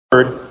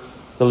The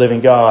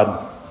living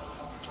God.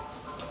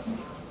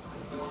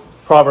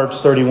 Proverbs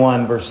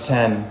 31, verse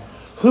 10.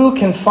 Who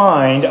can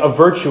find a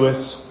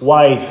virtuous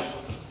wife?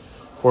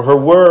 For her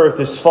worth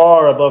is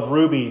far above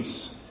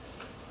rubies.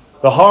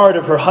 The heart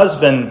of her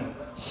husband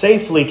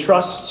safely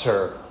trusts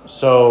her,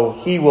 so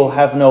he will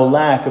have no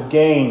lack of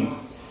gain.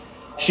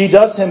 She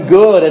does him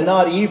good and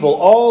not evil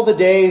all the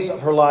days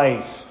of her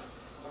life.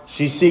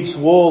 She seeks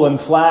wool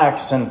and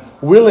flax and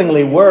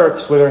willingly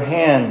works with her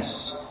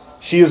hands.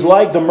 She is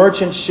like the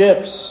merchant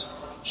ships.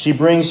 She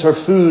brings her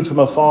food from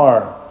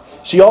afar.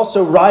 She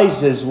also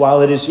rises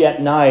while it is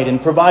yet night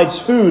and provides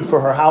food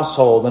for her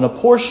household and a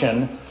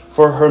portion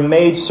for her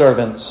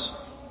maidservants.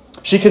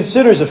 She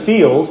considers a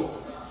field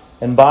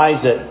and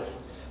buys it.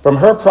 From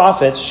her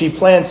profits she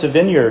plants a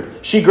vineyard.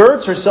 She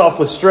girds herself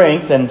with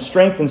strength and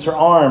strengthens her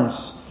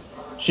arms.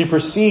 She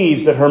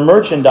perceives that her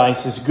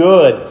merchandise is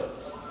good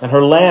and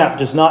her lamp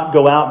does not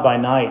go out by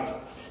night.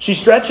 She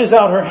stretches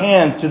out her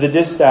hands to the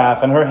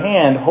distaff, and her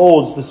hand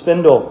holds the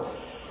spindle.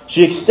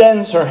 She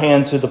extends her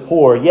hand to the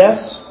poor.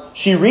 Yes,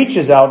 she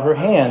reaches out her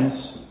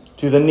hands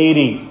to the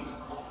needy.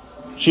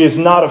 She is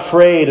not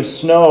afraid of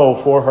snow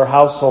for her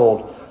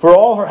household, for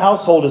all her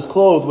household is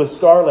clothed with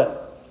scarlet.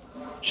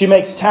 She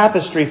makes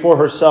tapestry for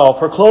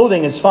herself. Her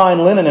clothing is fine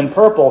linen and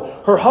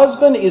purple. Her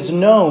husband is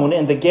known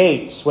in the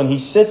gates when he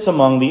sits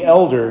among the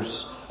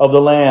elders of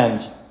the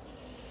land.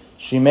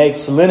 She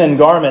makes linen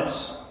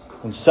garments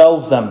and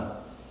sells them,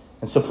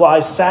 and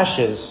supplies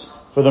sashes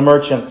for the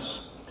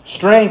merchants.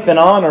 Strength and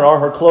honor are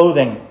her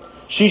clothing.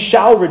 She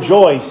shall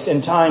rejoice in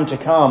time to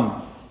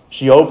come.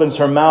 She opens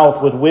her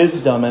mouth with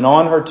wisdom, and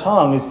on her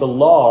tongue is the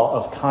law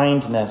of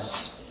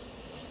kindness.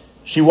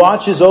 She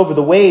watches over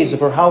the ways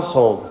of her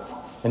household,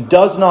 and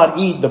does not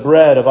eat the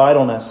bread of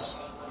idleness.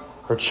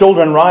 Her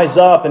children rise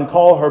up and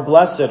call her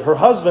blessed, her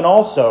husband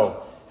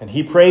also, and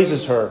he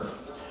praises her.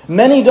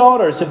 Many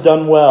daughters have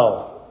done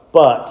well,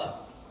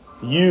 but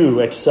you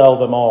excel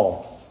them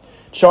all.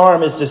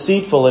 Charm is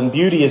deceitful and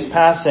beauty is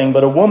passing,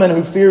 but a woman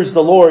who fears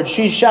the Lord,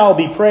 she shall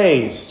be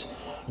praised.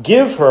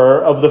 Give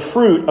her of the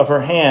fruit of her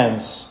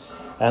hands,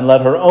 and let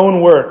her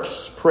own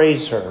works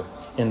praise her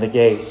in the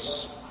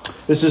gates.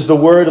 This is the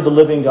word of the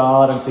living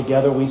God, and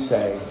together we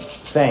say,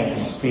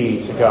 thanks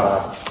be to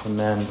God.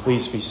 Amen.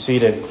 Please be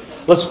seated.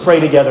 Let's pray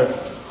together.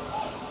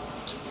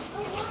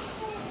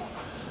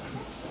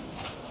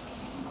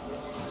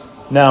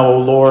 Now, O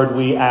Lord,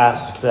 we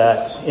ask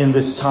that in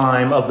this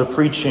time of the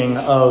preaching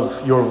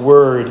of your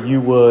word, you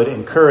would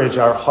encourage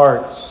our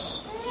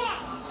hearts.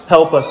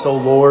 Help us, O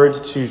Lord,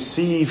 to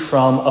see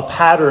from a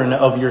pattern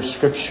of your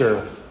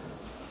scripture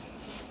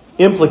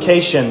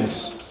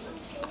implications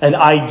and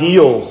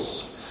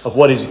ideals of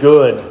what is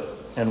good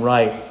and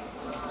right.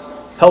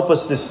 Help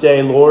us this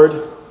day,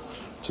 Lord,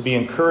 to be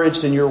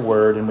encouraged in your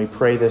word, and we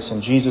pray this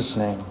in Jesus'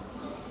 name.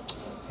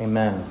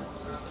 Amen.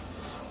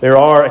 There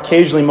are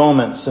occasionally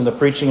moments in the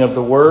preaching of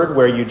the word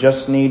where you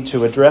just need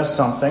to address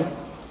something.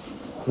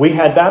 We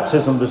had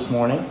baptism this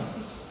morning,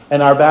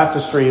 and our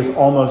baptistry is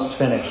almost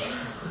finished.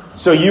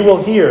 So you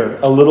will hear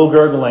a little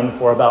gurgling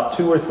for about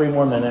 2 or 3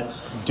 more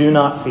minutes. Do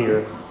not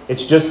fear.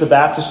 It's just the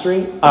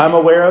baptistry. I'm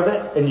aware of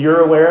it, and you're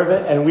aware of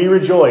it, and we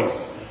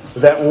rejoice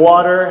that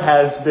water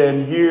has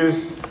been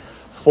used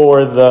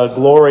for the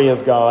glory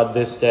of God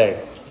this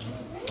day.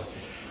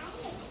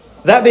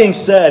 That being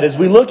said, as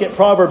we look at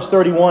Proverbs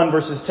 31,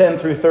 verses 10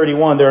 through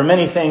 31, there are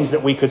many things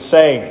that we could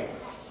say.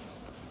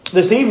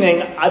 This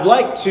evening, I'd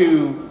like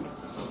to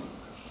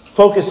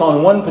focus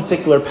on one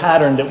particular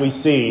pattern that we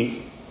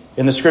see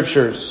in the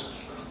Scriptures.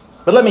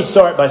 But let me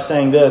start by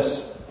saying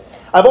this.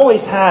 I've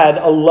always had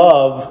a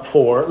love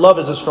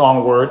is a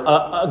strong word,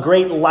 a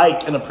great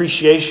like and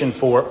appreciation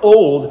for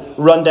old,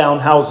 rundown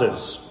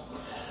houses.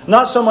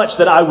 Not so much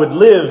that I would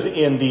live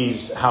in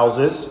these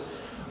houses,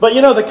 but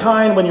you know the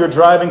kind when you're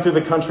driving through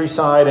the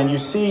countryside and you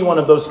see one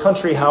of those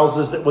country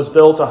houses that was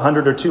built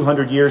 100 or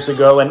 200 years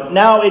ago, and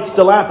now it's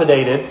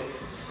dilapidated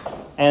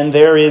and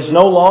there is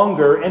no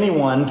longer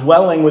anyone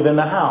dwelling within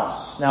the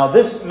house. Now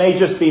this may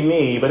just be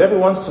me, but every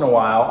once in a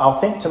while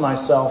I'll think to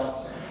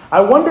myself,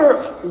 I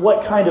wonder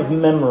what kind of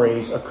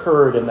memories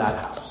occurred in that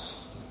house.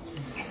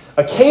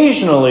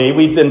 Occasionally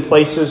we've been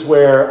places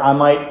where I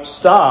might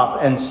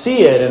stop and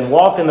see it and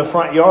walk in the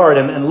front yard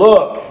and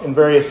look in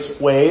various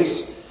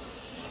ways.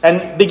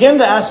 And begin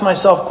to ask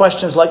myself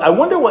questions like, I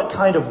wonder what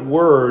kind of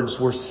words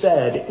were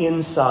said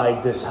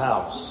inside this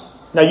house.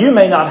 Now, you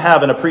may not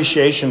have an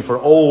appreciation for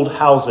old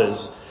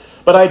houses,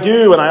 but I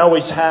do, and I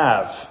always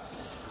have.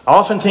 I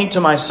often think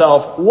to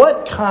myself,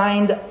 what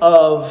kind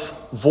of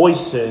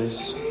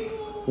voices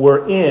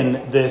were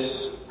in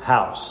this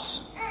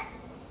house?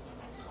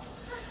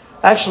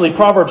 Actually,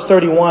 Proverbs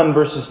 31,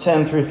 verses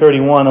 10 through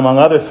 31, among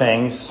other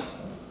things,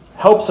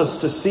 helps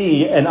us to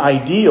see an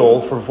ideal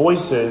for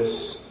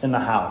voices in the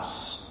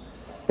house.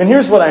 And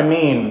here's what I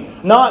mean.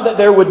 Not that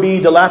there would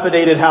be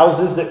dilapidated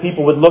houses that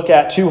people would look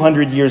at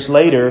 200 years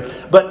later,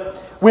 but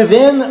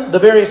within the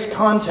various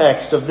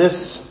context of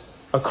this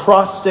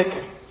acrostic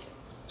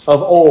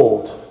of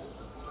old,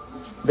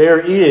 there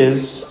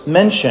is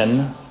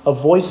mention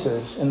of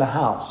voices in the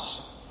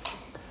house.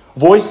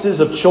 voices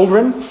of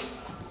children,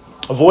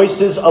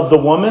 voices of the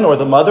woman or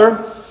the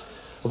mother,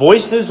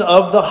 voices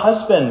of the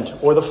husband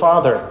or the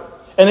father.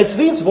 And it's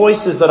these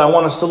voices that I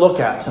want us to look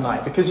at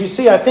tonight. Because you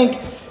see, I think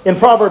in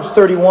Proverbs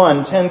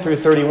 31, 10 through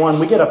 31,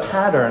 we get a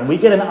pattern, we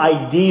get an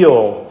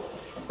ideal.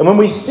 And when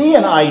we see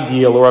an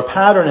ideal or a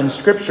pattern in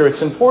Scripture,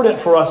 it's important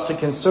for us to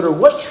consider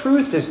what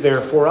truth is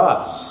there for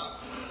us.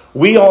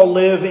 We all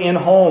live in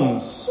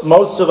homes.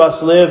 Most of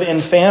us live in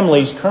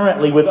families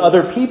currently with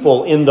other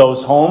people in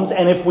those homes.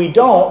 And if we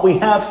don't, we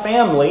have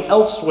family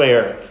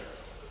elsewhere.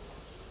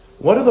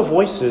 What are the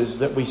voices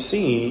that we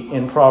see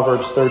in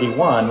Proverbs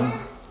 31?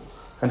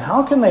 And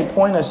how can they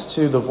point us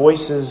to the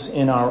voices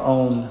in our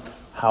own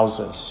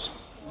houses?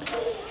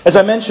 As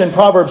I mentioned,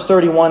 Proverbs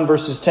 31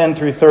 verses 10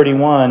 through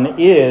 31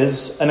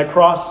 is an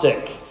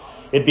acrostic.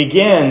 It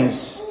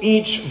begins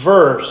each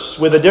verse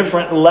with a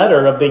different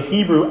letter of the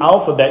Hebrew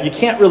alphabet. You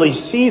can't really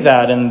see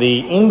that in the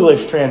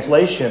English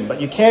translation,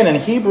 but you can in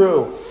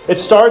Hebrew. It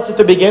starts at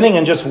the beginning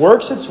and just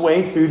works its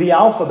way through the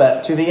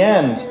alphabet to the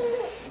end.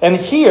 And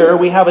here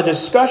we have a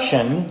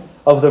discussion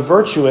of the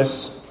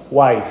virtuous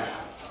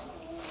wife.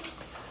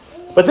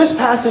 But this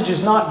passage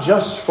is not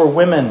just for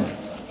women.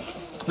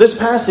 This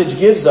passage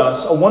gives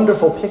us a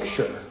wonderful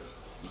picture.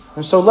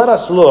 And so let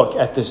us look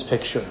at this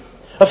picture.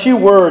 A few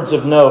words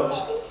of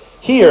note.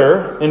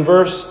 Here, in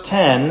verse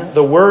 10,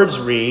 the words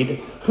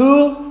read,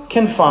 "Who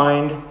can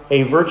find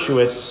a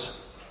virtuous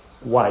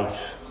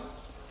wife?"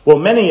 Well,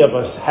 many of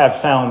us have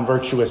found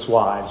virtuous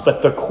wives,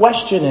 but the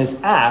question is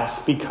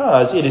asked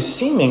because it is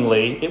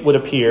seemingly, it would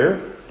appear,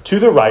 to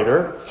the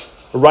writer,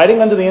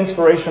 writing under the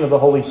inspiration of the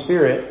Holy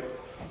Spirit,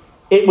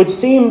 it would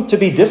seem to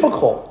be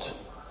difficult.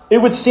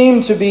 It would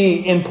seem to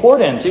be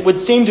important. It would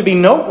seem to be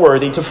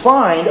noteworthy to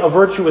find a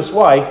virtuous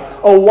wife,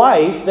 a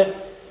wife that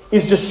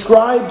is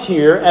described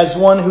here as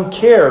one who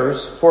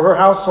cares for her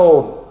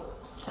household,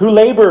 who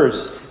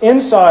labors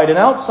inside and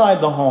outside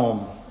the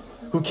home,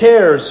 who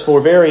cares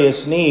for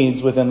various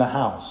needs within the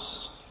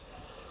house.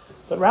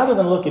 But rather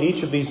than look at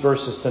each of these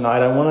verses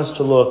tonight, I want us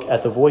to look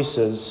at the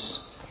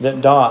voices that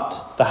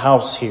dot the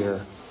house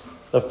here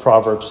of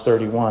Proverbs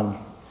 31.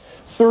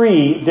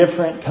 3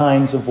 different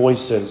kinds of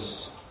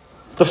voices.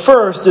 The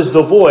first is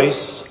the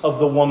voice of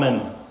the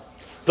woman.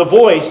 The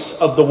voice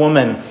of the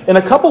woman. In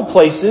a couple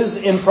places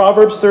in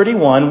Proverbs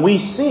 31, we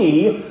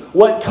see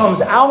what comes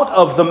out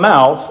of the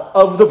mouth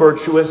of the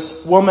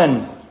virtuous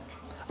woman.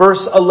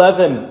 Verse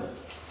 11,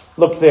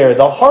 look there.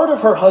 "The heart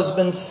of her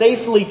husband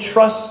safely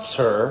trusts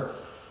her,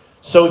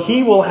 so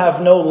he will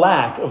have no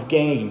lack of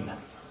gain."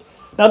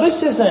 Now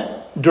this isn't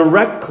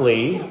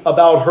directly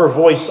about her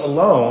voice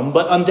alone,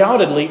 but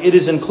undoubtedly it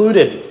is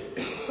included.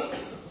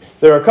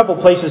 There are a couple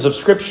places of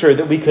Scripture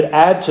that we could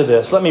add to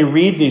this. Let me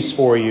read these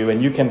for you,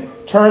 and you can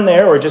turn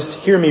there or just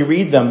hear me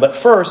read them. But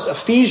first,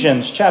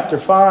 Ephesians chapter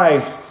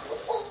 5.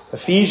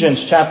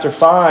 Ephesians chapter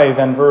 5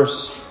 and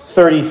verse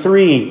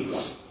 33.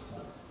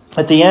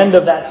 At the end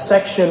of that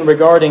section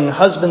regarding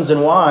husbands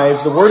and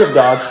wives, the Word of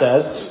God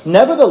says,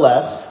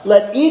 "Nevertheless,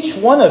 let each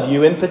one of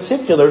you in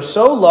particular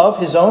so love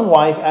his own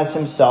wife as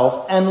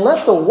himself, and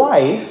let the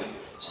wife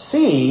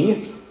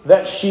see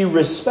that she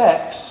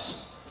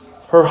respects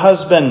her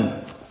husband."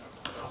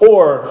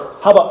 Or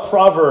how about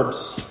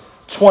Proverbs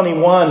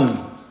 21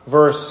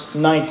 verse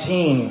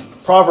 19?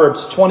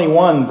 Proverbs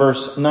 21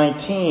 verse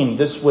 19.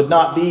 This would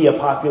not be a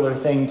popular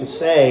thing to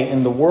say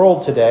in the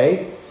world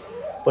today,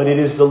 but it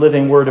is the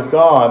living Word of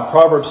God.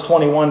 Proverbs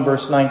 21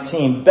 verse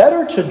 19.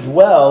 "Better to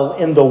dwell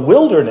in the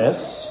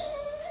wilderness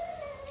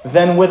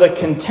than with a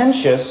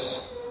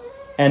contentious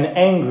and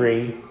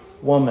angry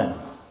woman."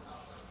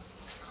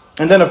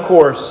 And then, of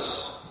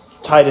course,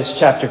 Titus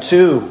chapter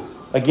 2.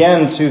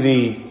 Again to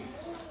the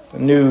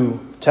New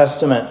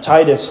Testament.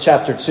 Titus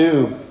chapter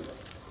 2.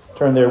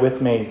 Turn there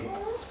with me.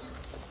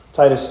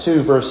 Titus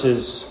 2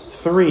 verses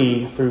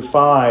 3 through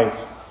 5.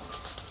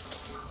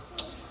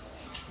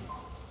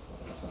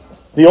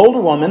 "The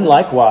older woman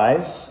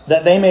likewise,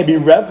 that they may be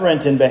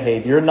reverent in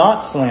behavior,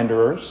 not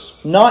slanderers,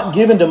 not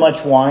given to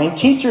much wine,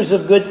 teachers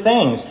of good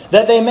things,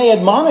 that they may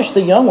admonish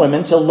the young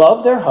women to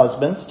love their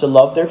husbands, to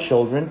love their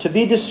children, to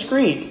be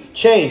discreet,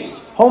 chaste,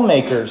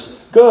 homemakers,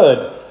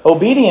 good,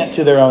 obedient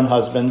to their own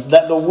husbands,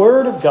 that the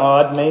word of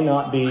God may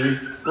not be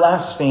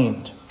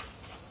blasphemed."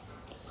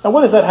 Now,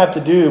 what does that have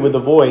to do with the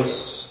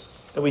voice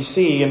that we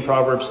see in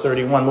Proverbs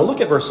 31? Well, look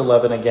at verse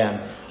 11 again.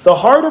 "The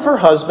heart of her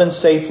husband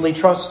safely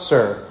trusts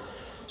her,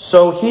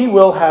 so he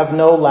will have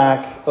no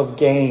lack of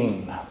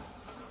gain."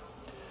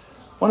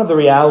 One of the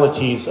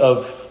realities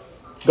of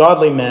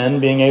godly men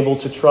being able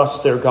to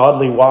trust their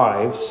godly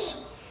wives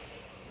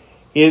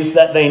is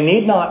that they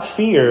need not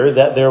fear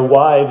that their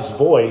wife's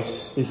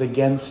voice is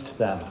against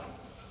them.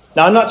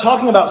 Now, I'm not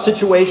talking about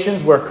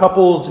situations where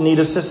couples need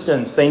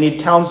assistance, they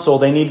need counsel,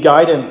 they need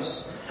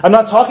guidance. I'm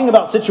not talking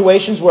about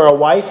situations where a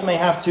wife may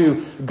have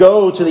to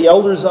go to the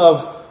elders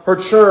of her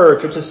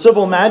church or to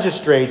civil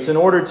magistrates in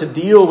order to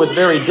deal with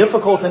very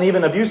difficult and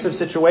even abusive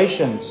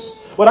situations.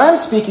 What I'm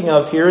speaking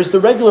of here is the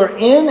regular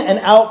in and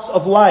outs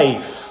of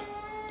life.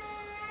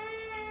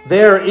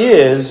 there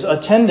is a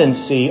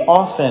tendency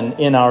often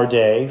in our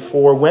day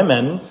for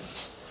women,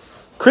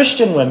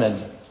 Christian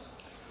women,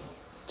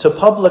 to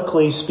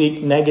publicly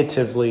speak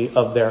negatively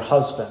of their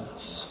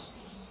husbands.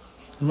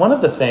 And one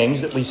of the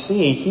things that we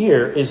see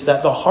here is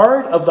that the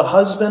heart of the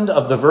husband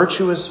of the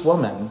virtuous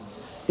woman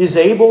is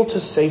able to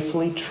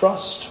safely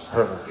trust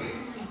her.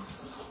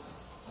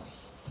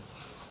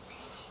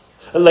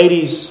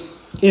 Ladies,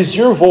 is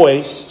your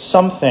voice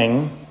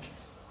something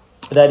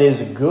that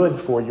is good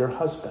for your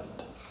husband?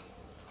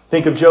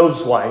 Think of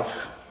Job's wife,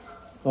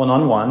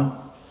 one-on-one.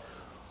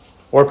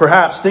 Or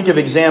perhaps think of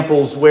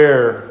examples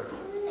where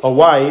a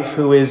wife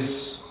who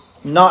is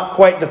not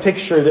quite the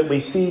picture that we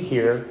see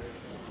here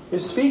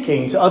is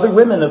speaking to other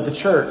women of the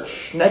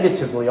church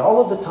negatively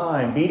all of the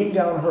time, beating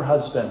down her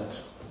husband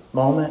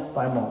moment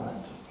by moment.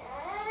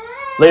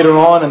 Later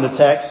on in the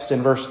text,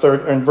 in verse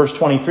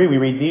 23, we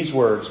read these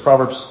words,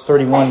 Proverbs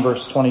 31,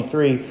 verse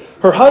 23.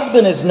 Her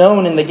husband is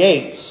known in the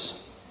gates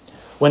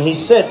when he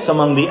sits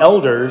among the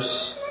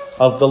elders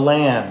of the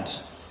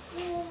land.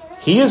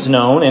 He is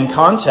known in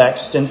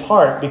context in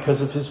part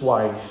because of his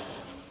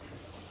wife.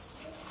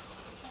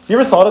 Have you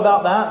ever thought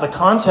about that? The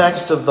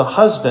context of the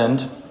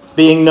husband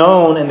being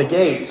known in the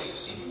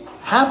gates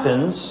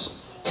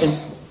happens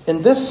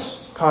in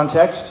this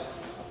context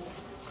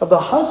of the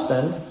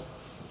husband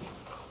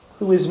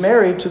who is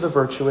married to the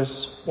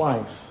virtuous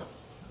wife.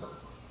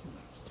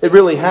 It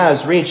really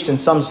has reached in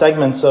some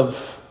segments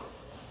of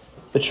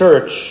the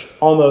church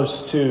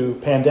almost to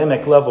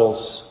pandemic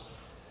levels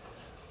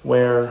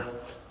where,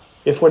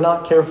 if we're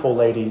not careful,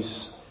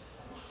 ladies,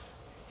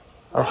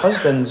 our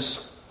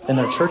husbands in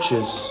our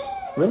churches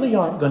really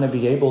aren't going to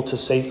be able to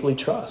safely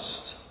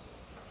trust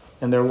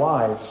in their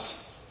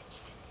wives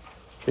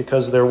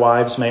because their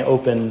wives may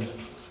open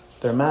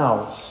their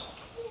mouths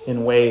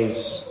in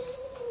ways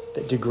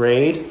that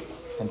degrade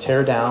and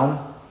tear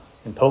down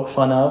and poke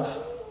fun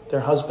of their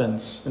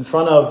husbands in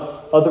front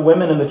of other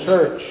women in the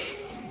church,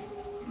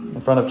 in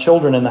front of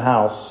children in the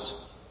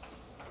house.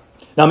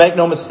 Now, make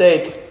no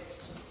mistake,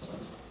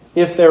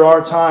 if there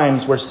are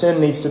times where sin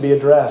needs to be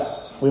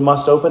addressed, we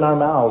must open our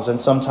mouths and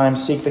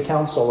sometimes seek the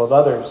counsel of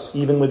others,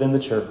 even within the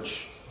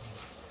church.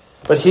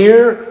 But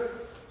here,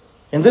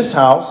 in this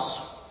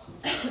house,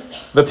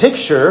 the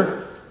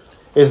picture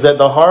is that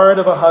the heart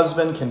of a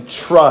husband can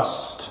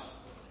trust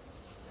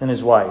in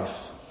his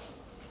wife.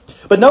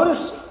 But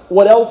notice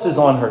what else is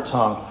on her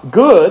tongue.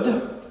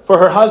 Good for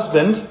her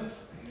husband.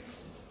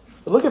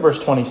 But look at verse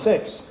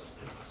 26.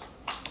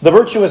 The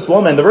virtuous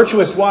woman, the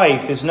virtuous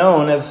wife, is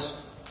known as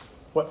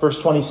what verse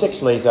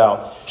 26 lays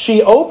out.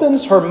 She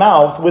opens her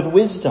mouth with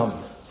wisdom,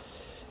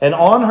 and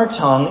on her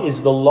tongue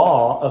is the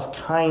law of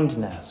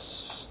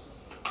kindness.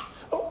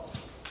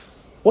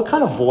 What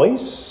kind of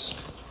voice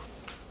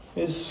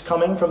is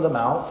coming from the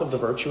mouth of the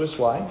virtuous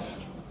wife?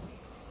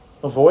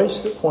 A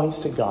voice that points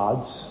to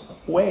God's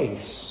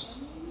ways.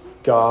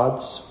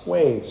 God's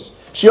ways.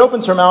 She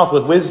opens her mouth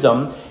with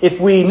wisdom. If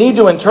we need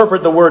to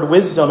interpret the word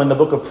wisdom in the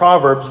book of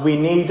Proverbs, we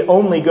need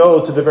only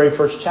go to the very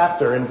first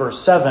chapter in verse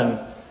 7,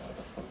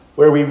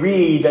 where we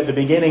read that the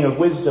beginning of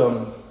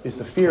wisdom is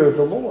the fear of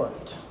the Lord.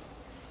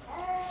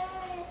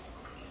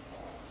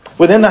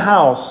 Within the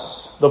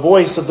house, the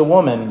voice of the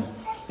woman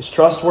is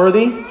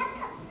trustworthy,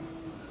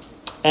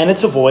 and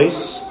it's a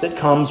voice that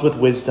comes with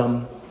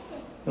wisdom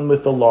and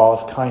with the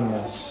law of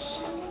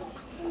kindness.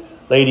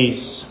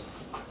 Ladies,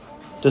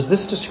 does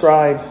this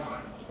describe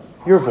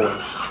your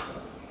voice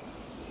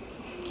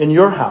in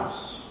your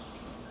house?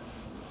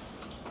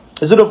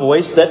 Is it a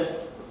voice that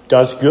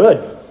does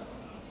good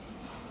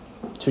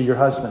to your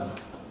husband?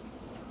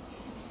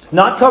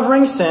 Not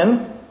covering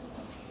sin,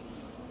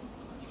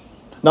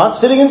 not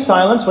sitting in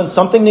silence when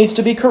something needs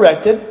to be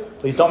corrected.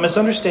 Please don't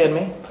misunderstand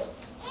me.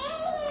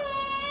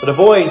 But a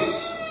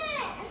voice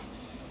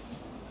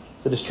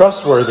that is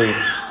trustworthy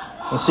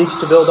and seeks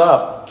to build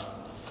up.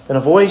 And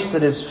a voice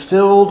that is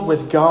filled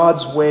with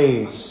God's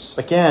ways.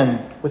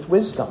 Again, with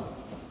wisdom.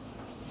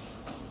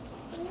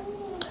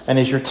 And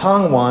is your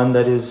tongue one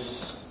that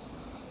is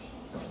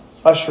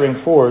ushering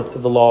forth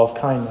the law of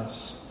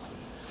kindness?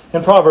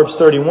 In Proverbs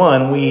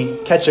 31, we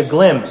catch a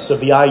glimpse of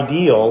the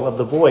ideal of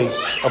the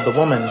voice of the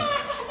woman.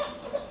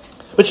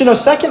 But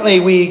secondly,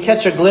 we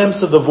catch a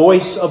glimpse of the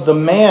voice of the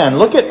man.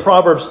 Look at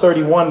Proverbs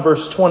 31,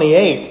 verse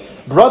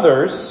 28.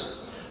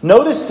 Brothers,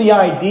 notice the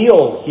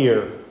ideal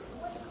here.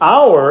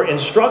 Our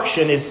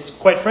instruction is,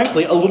 quite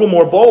frankly, a little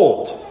more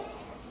bold.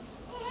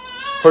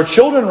 Her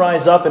children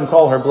rise up and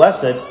call her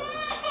blessed.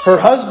 Her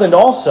husband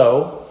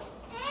also,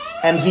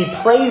 and he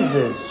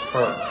praises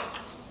her.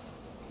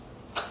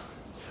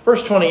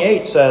 Verse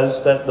 28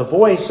 says that the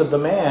voice of the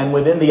man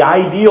within the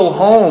ideal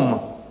home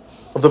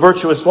of the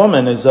virtuous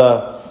woman is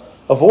a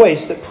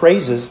voice that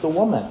praises the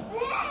woman.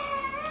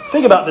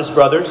 Think about this,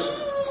 brothers.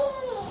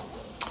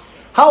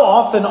 How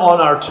often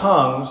on our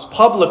tongues,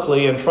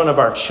 publicly in front of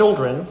our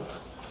children,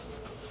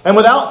 and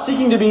without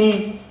seeking to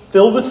be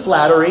filled with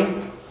flattery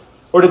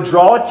or to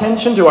draw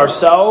attention to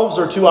ourselves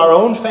or to our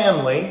own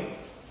family,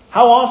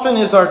 how often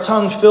is our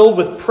tongue filled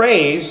with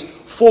praise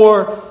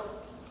for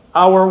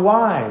our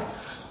wife?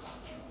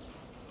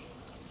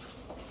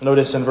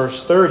 Notice in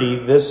verse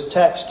 30, this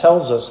text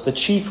tells us the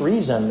chief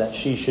reason that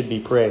she should be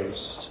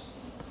praised.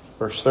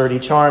 Verse 30,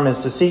 charm is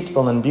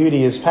deceitful and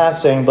beauty is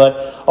passing,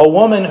 but a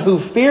woman who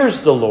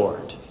fears the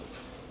Lord,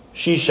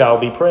 she shall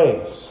be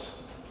praised.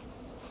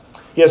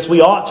 Yes,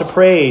 we ought to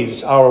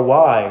praise our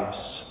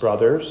wives,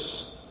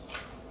 brothers,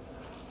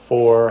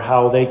 for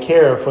how they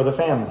care for the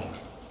family,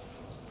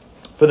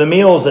 for the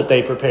meals that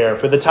they prepare,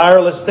 for the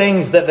tireless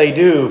things that they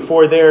do,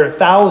 for their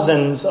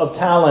thousands of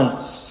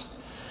talents.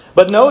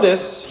 But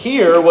notice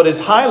here what is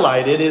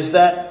highlighted is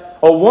that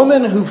a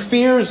woman who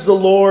fears the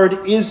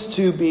Lord is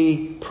to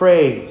be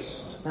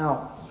praised.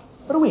 Now,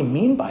 what do we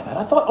mean by that?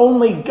 I thought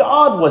only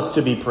God was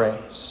to be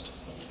praised.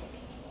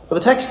 Well,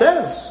 the text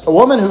says, a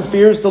woman who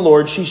fears the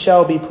Lord, she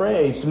shall be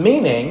praised,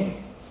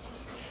 meaning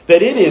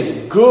that it is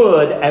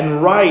good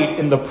and right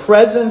in the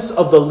presence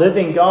of the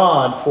living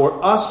God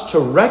for us to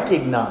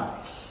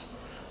recognize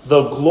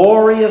the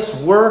glorious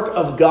work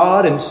of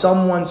God in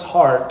someone's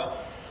heart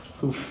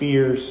who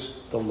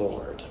fears the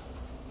Lord.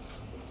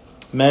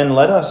 Men,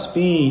 let us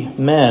be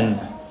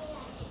men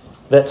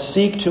that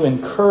seek to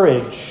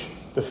encourage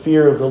the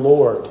fear of the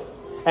Lord,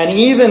 and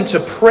even to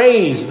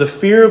praise the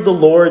fear of the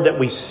Lord that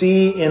we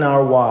see in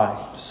our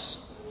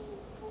wives.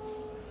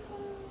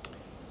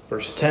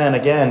 Verse 10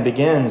 again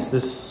begins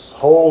this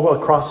whole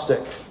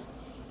acrostic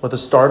with a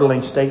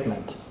startling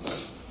statement.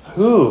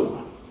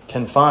 Who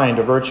can find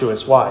a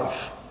virtuous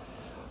wife?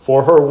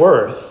 For her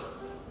worth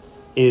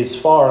is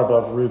far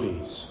above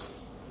rubies.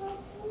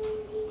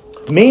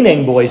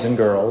 Meaning, boys and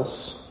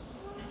girls,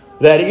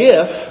 that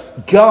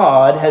if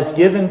God has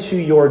given to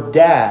your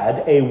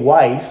dad a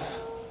wife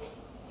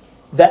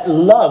that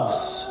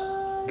loves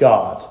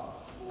God,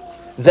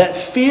 that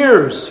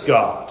fears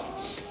God,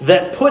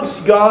 that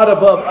puts God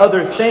above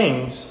other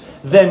things,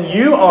 then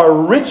you are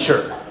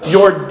richer.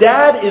 Your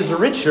dad is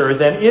richer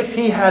than if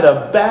he had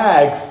a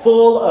bag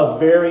full of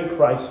very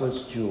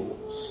priceless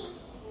jewels.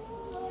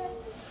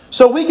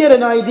 So we get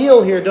an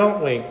ideal here,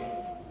 don't we?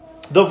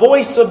 The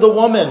voice of the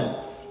woman,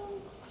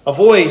 a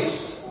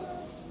voice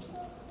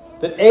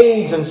that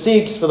aids and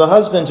seeks for the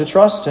husband to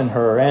trust in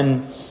her,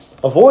 and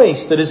a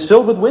voice that is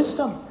filled with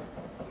wisdom.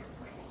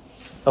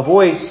 A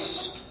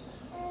voice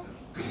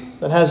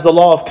that has the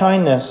law of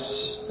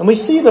kindness. And we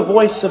see the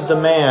voice of the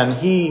man.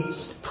 He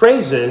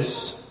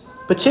praises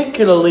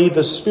particularly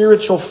the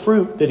spiritual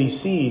fruit that he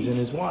sees in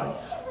his wife.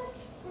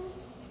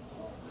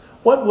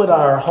 What would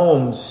our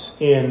homes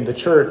in the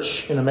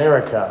church in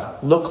America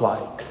look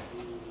like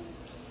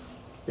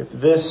if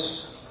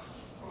this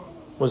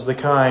was the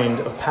kind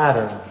of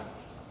pattern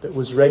that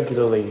was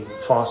regularly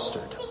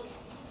fostered?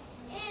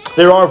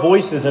 There are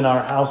voices in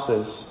our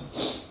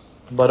houses,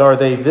 but are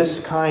they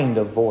this kind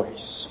of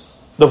voice?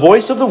 The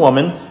voice of the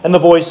woman and the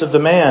voice of the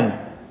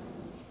man.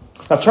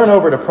 Now turn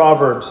over to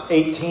Proverbs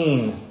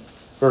 18,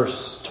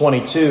 verse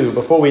 22.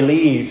 Before we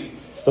leave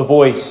the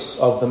voice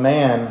of the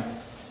man,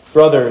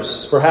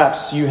 brothers,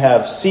 perhaps you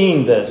have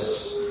seen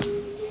this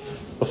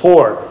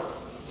before.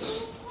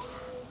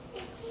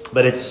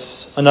 But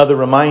it's another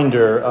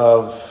reminder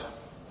of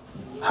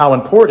how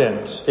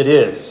important it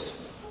is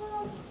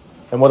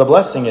and what a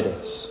blessing it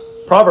is.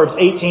 Proverbs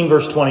 18,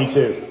 verse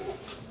 22.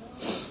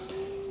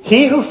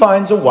 He who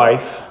finds a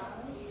wife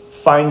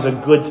finds a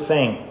good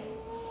thing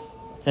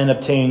and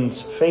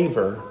obtains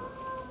favor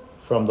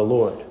from the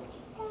Lord.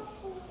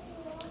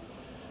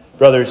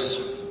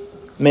 Brothers,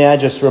 may I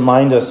just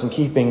remind us, in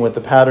keeping with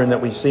the pattern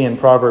that we see in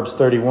Proverbs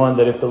 31,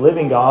 that if the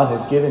living God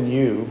has given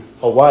you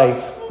a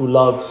wife who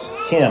loves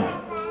Him,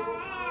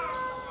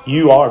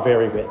 you are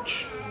very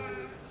rich.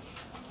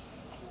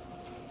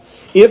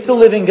 If the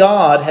living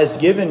God has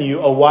given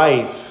you a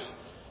wife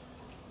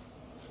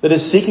that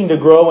is seeking to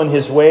grow in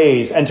His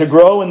ways and to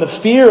grow in the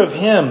fear of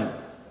Him,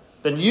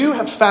 then you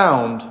have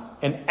found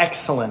an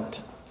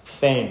excellent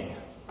thing.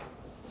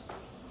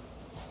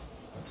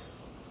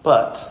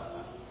 But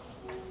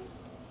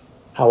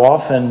how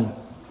often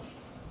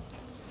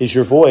is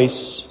your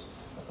voice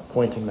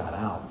pointing that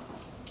out?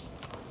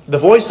 The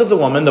voice of the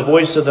woman, the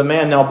voice of the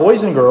man. Now,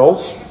 boys and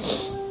girls,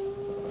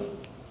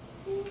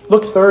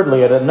 look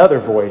thirdly at another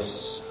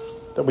voice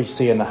that we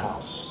see in the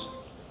house.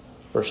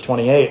 Verse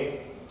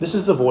 28. This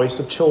is the voice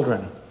of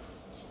children.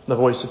 The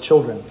voice of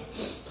children.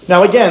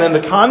 Now again, in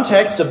the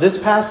context of this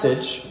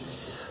passage,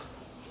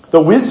 the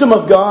wisdom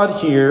of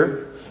God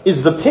here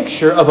is the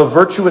picture of a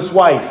virtuous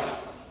wife.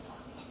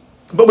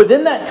 But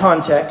within that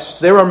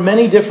context, there are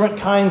many different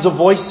kinds of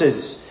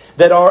voices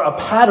that are a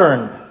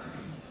pattern.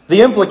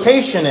 The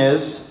implication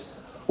is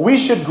we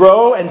should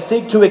grow and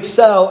seek to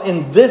excel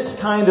in this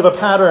kind of a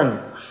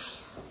pattern.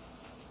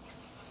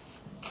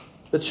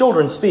 The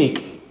children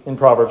speak in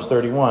Proverbs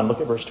 31.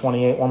 Look at verse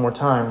 28 one more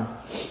time.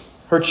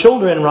 Her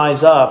children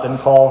rise up and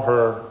call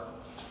her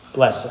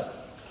blessed.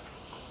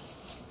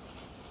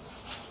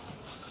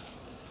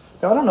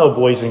 Now, I don't know,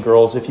 boys and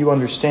girls, if you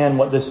understand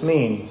what this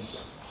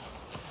means.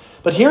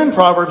 But here in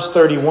Proverbs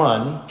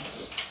 31,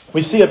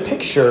 we see a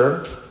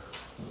picture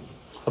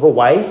of a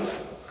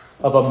wife,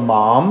 of a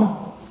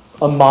mom,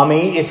 a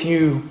mommy, if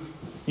you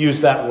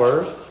use that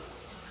word,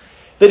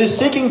 that is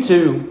seeking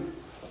to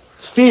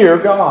fear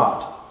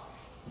God,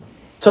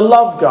 to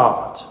love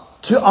God,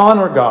 to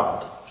honor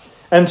God,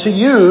 and to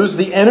use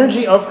the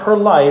energy of her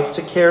life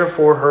to care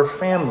for her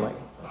family.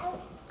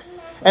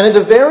 And at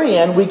the very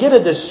end, we get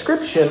a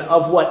description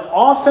of what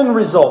often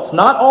results,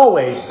 not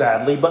always,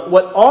 sadly, but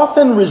what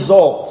often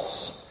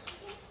results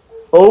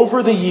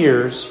over the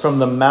years from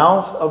the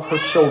mouth of her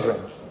children.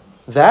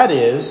 That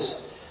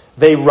is,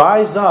 they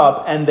rise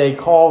up and they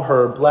call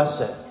her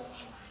blessed.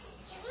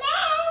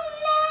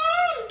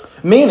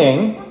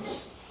 Meaning,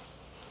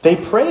 they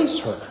praise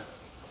her.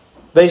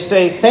 They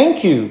say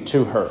thank you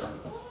to her.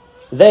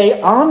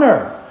 They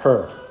honor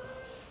her.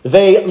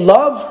 They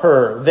love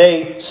her.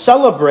 They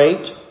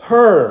celebrate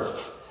her.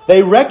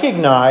 They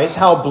recognize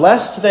how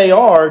blessed they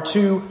are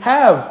to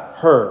have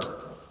her.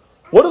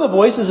 What are the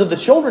voices of the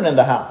children in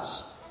the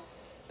house?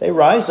 They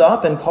rise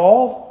up and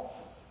call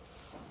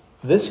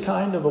this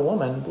kind of a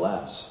woman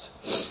blessed.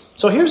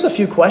 So here's a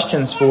few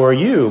questions for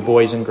you,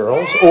 boys and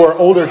girls, or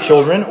older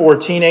children, or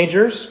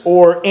teenagers,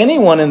 or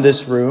anyone in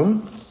this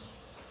room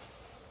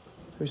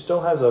who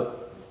still has a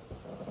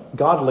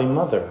godly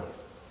mother.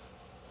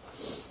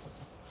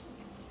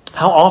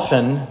 How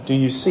often do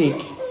you seek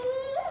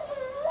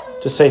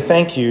to say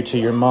thank you to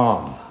your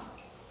mom?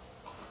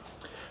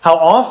 How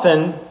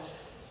often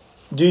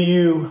do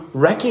you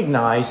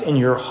recognize in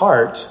your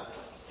heart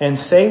and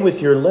say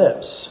with your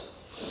lips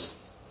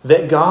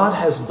that God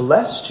has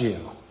blessed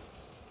you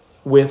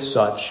with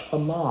such a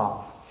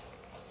mom?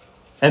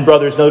 And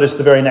brothers, notice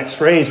the very next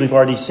phrase we've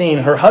already seen.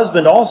 Her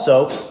husband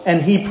also,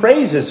 and he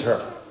praises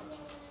her.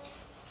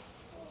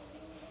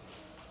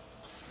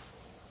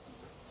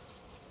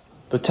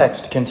 The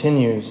text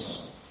continues,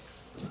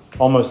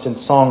 almost in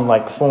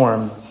song-like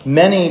form.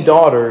 Many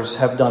daughters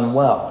have done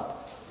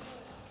well,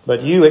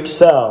 but you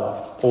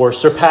excel or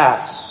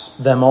surpass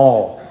them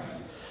all.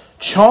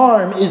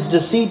 Charm is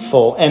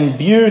deceitful and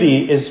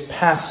beauty is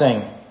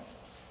passing.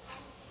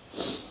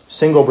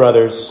 Single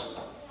brothers,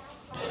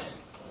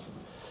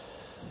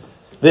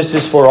 this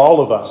is for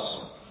all of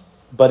us,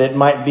 but it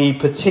might be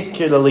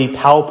particularly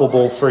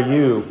palpable for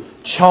you.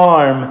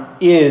 Charm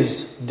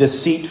is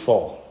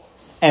deceitful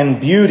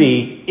and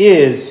beauty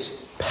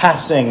is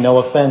passing. No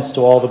offense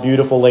to all the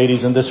beautiful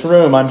ladies in this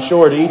room, I'm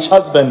sure, to each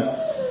husband.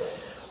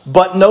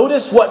 But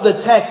notice what the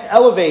text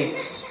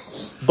elevates.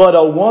 But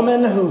a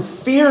woman who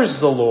fears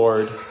the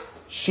Lord,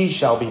 she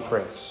shall be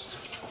praised.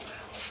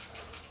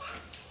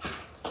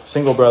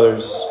 Single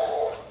brothers,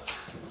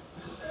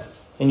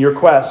 in your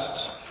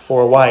quest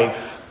for a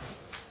wife,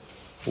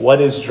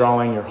 what is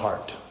drawing your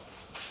heart?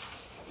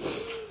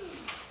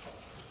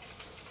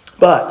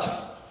 But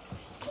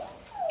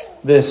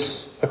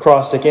this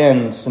acrostic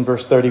ends in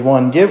verse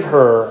 31. Give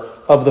her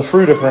of the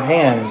fruit of her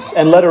hands,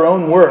 and let her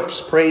own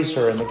works praise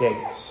her in the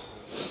gates.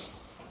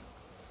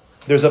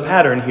 There's a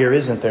pattern here,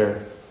 isn't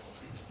there?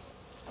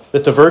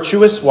 That the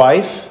virtuous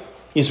wife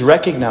is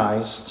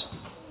recognized,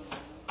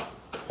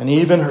 and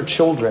even her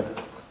children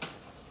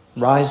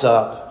rise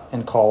up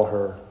and call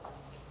her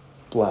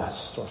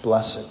blessed or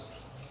blessed.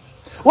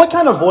 What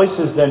kind of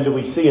voices then do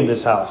we see in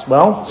this house?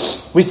 Well,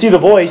 we see the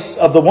voice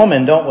of the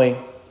woman, don't we?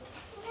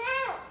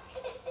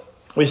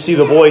 We see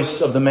the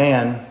voice of the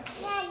man,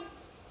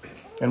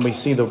 and we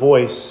see the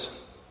voice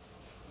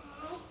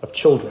of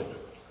children.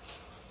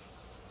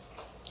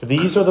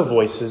 These are the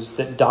voices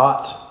that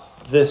dot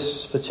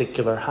this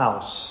particular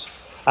house.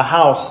 A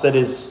house that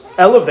is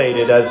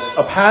elevated as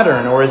a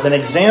pattern or as an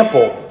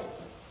example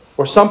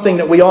or something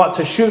that we ought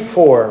to shoot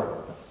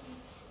for.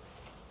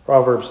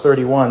 Proverbs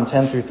 31,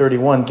 10 through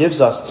 31 gives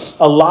us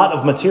a lot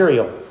of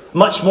material,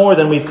 much more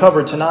than we've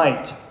covered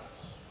tonight.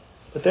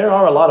 But there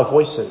are a lot of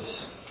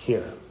voices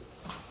here.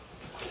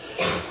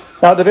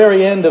 Now at the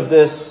very end of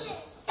this,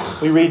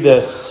 we read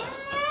this.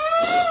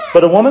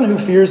 But a woman who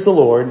fears the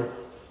Lord,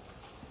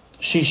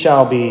 she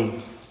shall be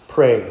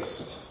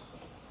praised.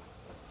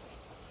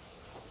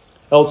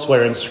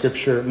 Elsewhere in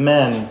Scripture,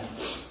 men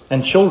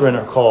and children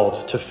are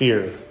called to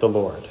fear the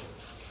Lord.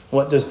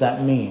 What does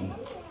that mean?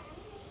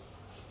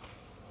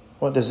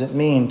 What does it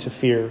mean to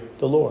fear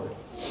the Lord?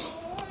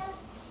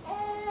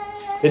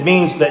 It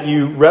means that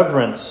you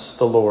reverence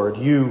the Lord.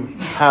 You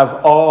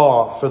have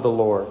awe for the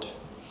Lord.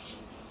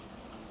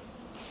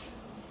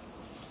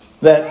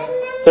 That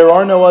there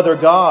are no other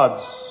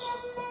gods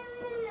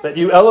that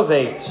you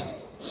elevate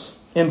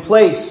in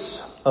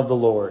place of the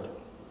Lord.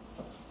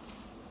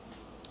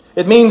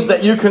 It means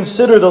that you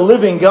consider the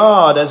living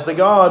God as the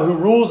God who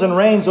rules and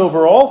reigns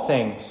over all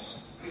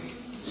things.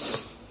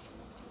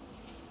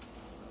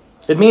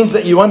 It means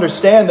that you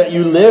understand that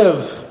you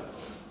live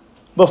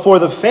before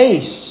the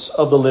face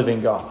of the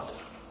living God.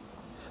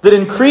 That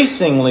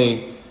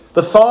increasingly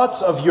the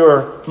thoughts of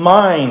your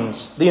mind,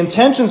 the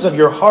intentions of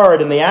your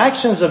heart, and the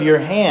actions of your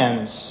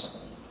hands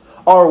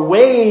are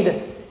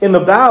weighed in the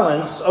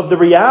balance of the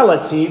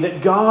reality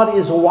that God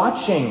is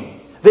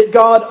watching, that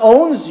God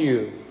owns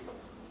you,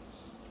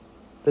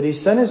 that He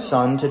sent His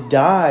Son to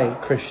die,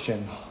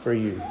 Christian, for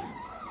you.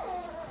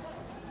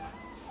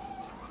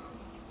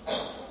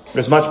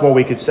 There's much more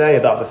we could say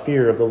about the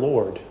fear of the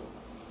Lord.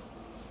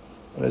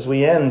 But as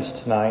we end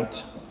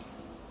tonight,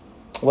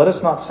 let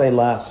us not say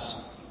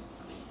less.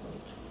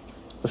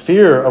 The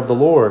fear of the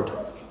Lord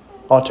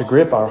ought to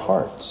grip our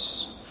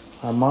hearts,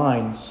 our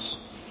minds.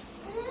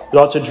 It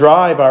ought to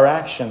drive our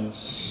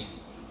actions.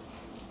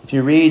 If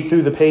you read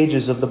through the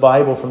pages of the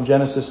Bible from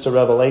Genesis to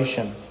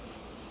Revelation,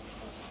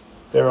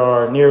 there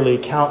are nearly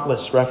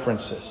countless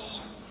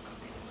references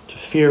to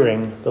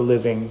fearing the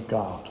living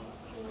God.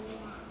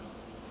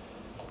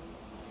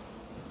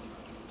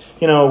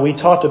 You know, we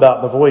talked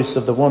about the voice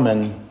of the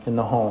woman in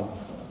the home,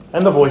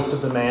 and the voice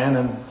of the man,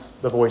 and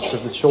the voice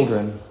of the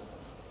children.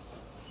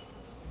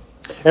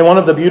 And one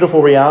of the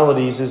beautiful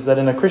realities is that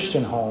in a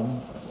Christian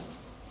home,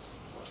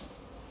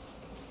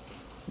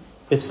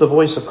 it's the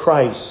voice of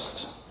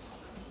Christ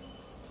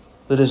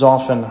that is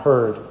often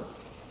heard.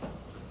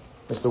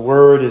 As the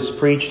Word is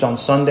preached on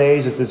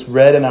Sundays, as it's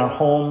read in our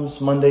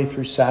homes Monday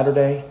through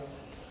Saturday,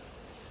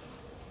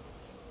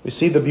 we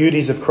see the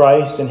beauties of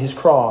Christ and His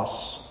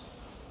cross.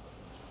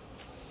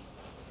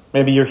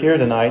 Maybe you're here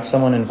tonight,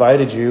 someone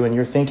invited you, and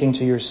you're thinking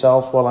to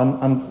yourself, well,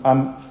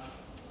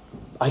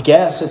 I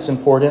guess it's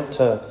important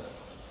to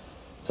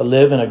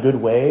live in a good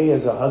way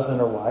as a husband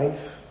or wife.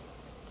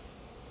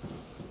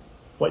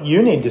 What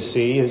you need to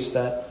see is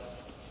that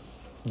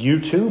you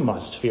too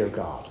must fear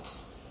God.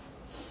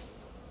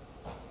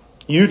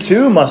 You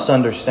too must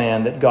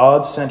understand that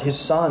God sent His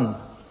Son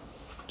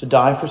to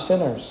die for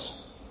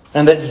sinners,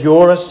 and that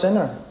you're a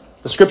sinner.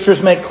 The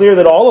Scriptures make clear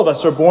that all of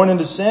us are born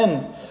into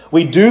sin.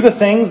 We do the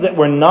things that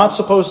we're not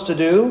supposed to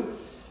do,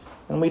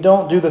 and we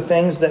don't do the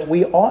things that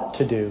we ought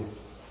to do.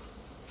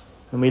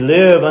 And we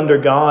live under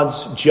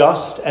God's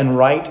just and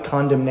right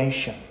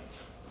condemnation.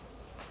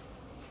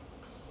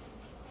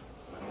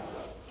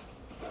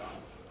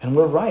 And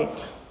we're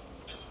right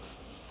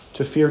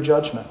to fear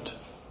judgment.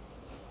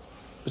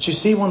 But you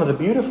see, one of the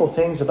beautiful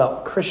things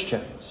about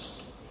Christians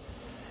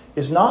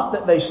is not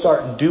that they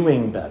start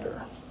doing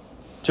better,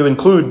 to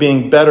include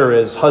being better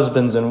as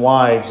husbands and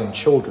wives and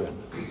children.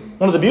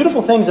 One of the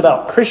beautiful things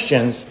about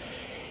Christians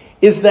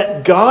is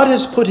that God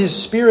has put His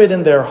Spirit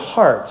in their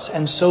hearts,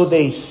 and so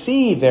they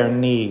see their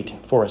need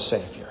for a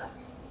Savior.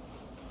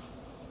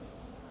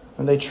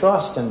 And they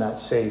trust in that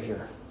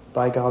Savior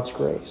by God's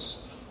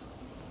grace.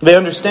 They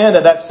understand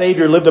that that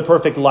Savior lived a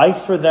perfect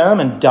life for them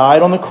and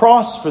died on the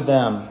cross for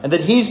them, and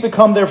that He's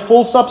become their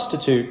full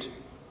substitute.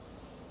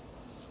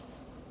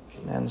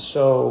 And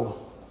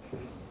so,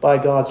 by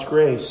God's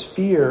grace,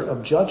 fear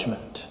of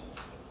judgment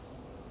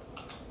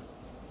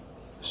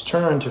is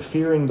turned to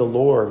fearing the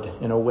Lord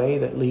in a way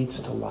that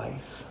leads to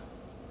life.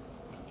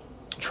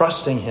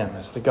 Trusting Him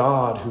as the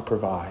God who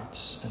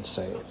provides and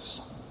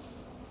saves.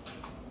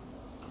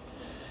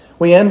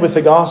 We end with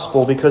the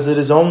gospel because it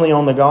is only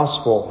on the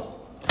gospel,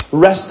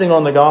 resting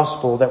on the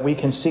gospel, that we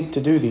can seek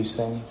to do these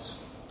things.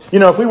 You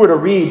know, if we were to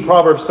read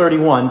Proverbs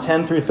 31,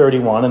 10 through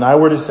 31, and I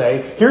were to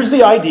say, here's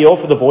the ideal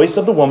for the voice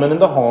of the woman in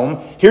the home.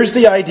 Here's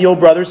the ideal,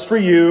 brothers, for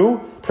you.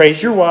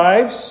 Praise your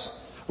wives.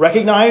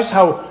 Recognize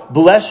how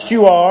blessed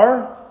you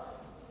are.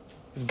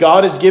 If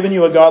God has given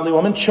you a godly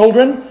woman.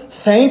 Children,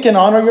 thank and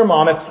honor your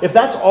mom. If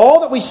that's all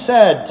that we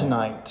said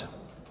tonight,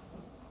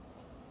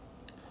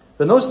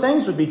 then those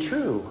things would be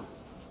true.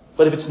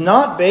 But if it's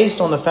not based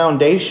on the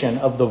foundation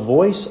of the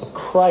voice of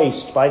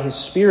Christ by His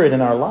Spirit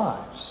in our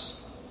lives,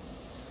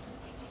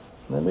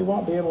 then we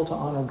won't be able to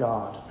honor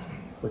God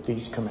with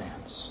these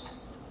commands.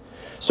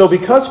 So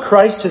because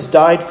Christ has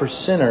died for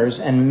sinners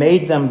and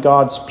made them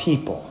God's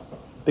people,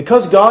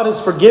 because God has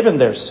forgiven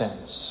their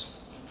sins,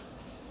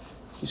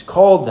 He's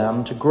called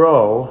them to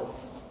grow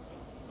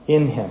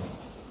in Him.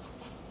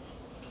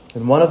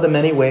 And one of the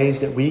many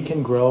ways that we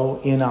can grow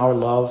in our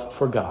love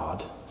for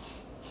God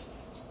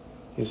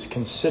is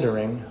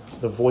considering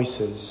the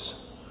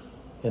voices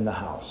in the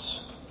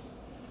house.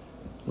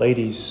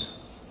 Ladies,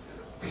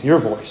 your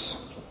voice.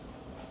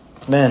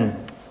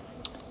 Men,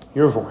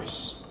 your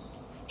voice.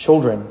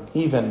 Children,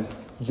 even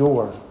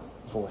your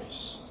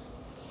voice.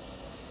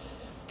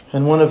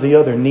 And one of the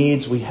other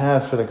needs we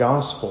have for the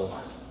gospel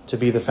to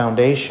be the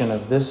foundation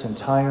of this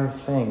entire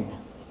thing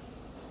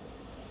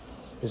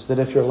is that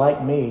if you're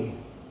like me,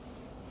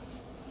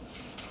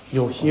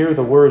 you'll hear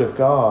the Word of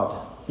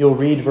God. You'll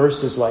read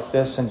verses like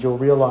this and you'll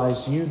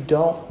realize you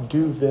don't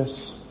do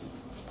this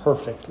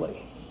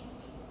perfectly.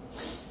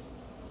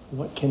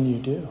 What can you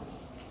do?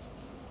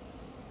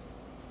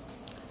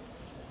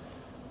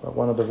 But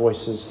one of the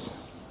voices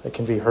that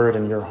can be heard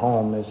in your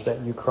home is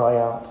that you cry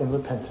out in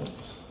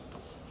repentance.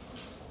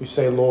 You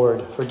say,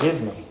 Lord,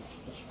 forgive me.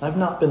 I've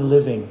not been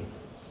living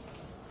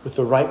with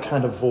the right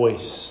kind of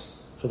voice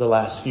for the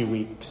last few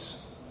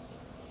weeks.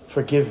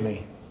 Forgive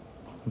me.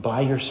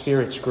 By your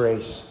Spirit's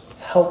grace,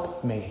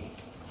 help me.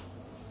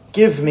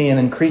 Give me an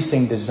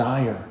increasing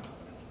desire.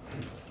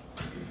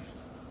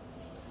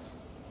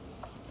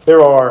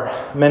 There are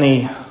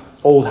many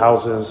old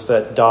houses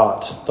that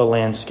dot the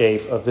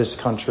landscape of this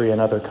country and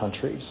other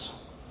countries.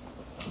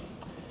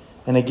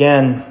 And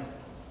again,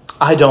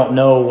 I don't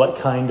know what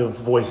kind of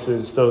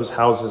voices those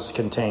houses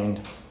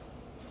contained.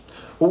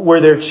 Were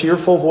there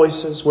cheerful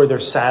voices? Were there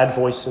sad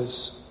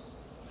voices?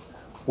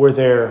 Were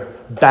there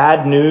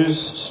bad news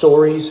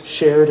stories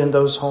shared in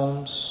those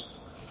homes?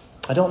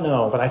 I don't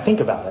know, but I think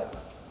about it.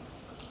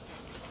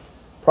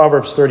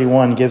 Proverbs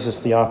 31 gives us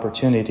the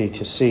opportunity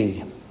to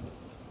see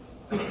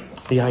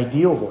the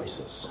ideal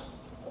voices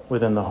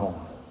within the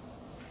home.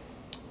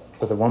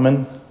 For the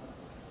woman,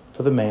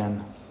 for the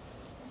man,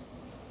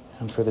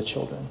 and for the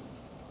children.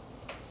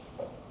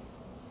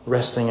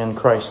 Resting in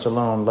Christ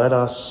alone, let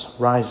us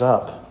rise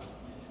up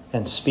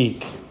and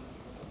speak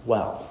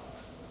well.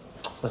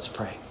 Let's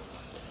pray.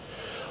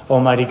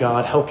 Almighty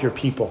God, help your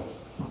people.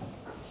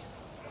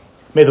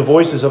 May the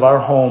voices of our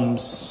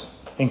homes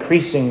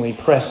increasingly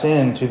press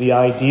into the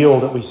ideal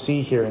that we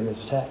see here in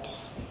this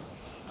text.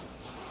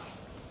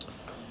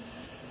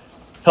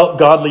 Help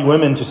godly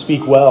women to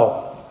speak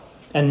well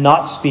and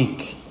not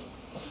speak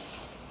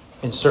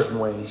in certain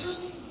ways.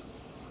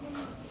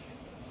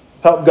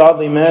 Help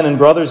godly men and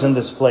brothers in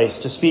this place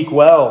to speak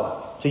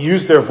well, to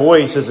use their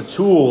voice as a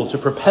tool to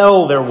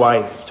propel their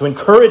wife, to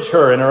encourage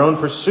her in her own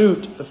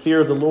pursuit of the fear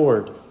of the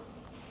Lord.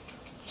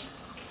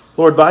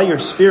 Lord, by your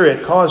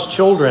Spirit, cause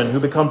children who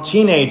become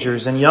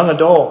teenagers and young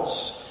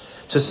adults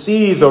to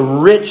see the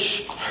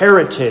rich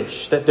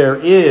heritage that there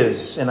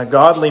is in a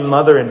godly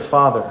mother and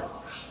father,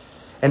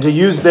 and to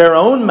use their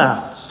own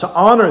mouths to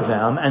honor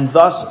them and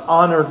thus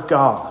honor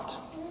God.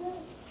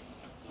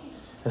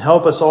 And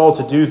help us all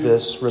to do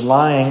this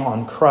relying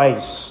on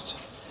Christ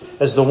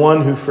as the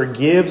one who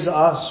forgives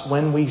us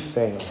when we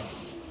fail.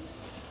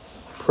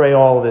 Pray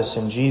all this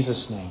in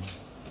Jesus' name.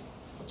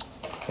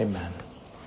 Amen.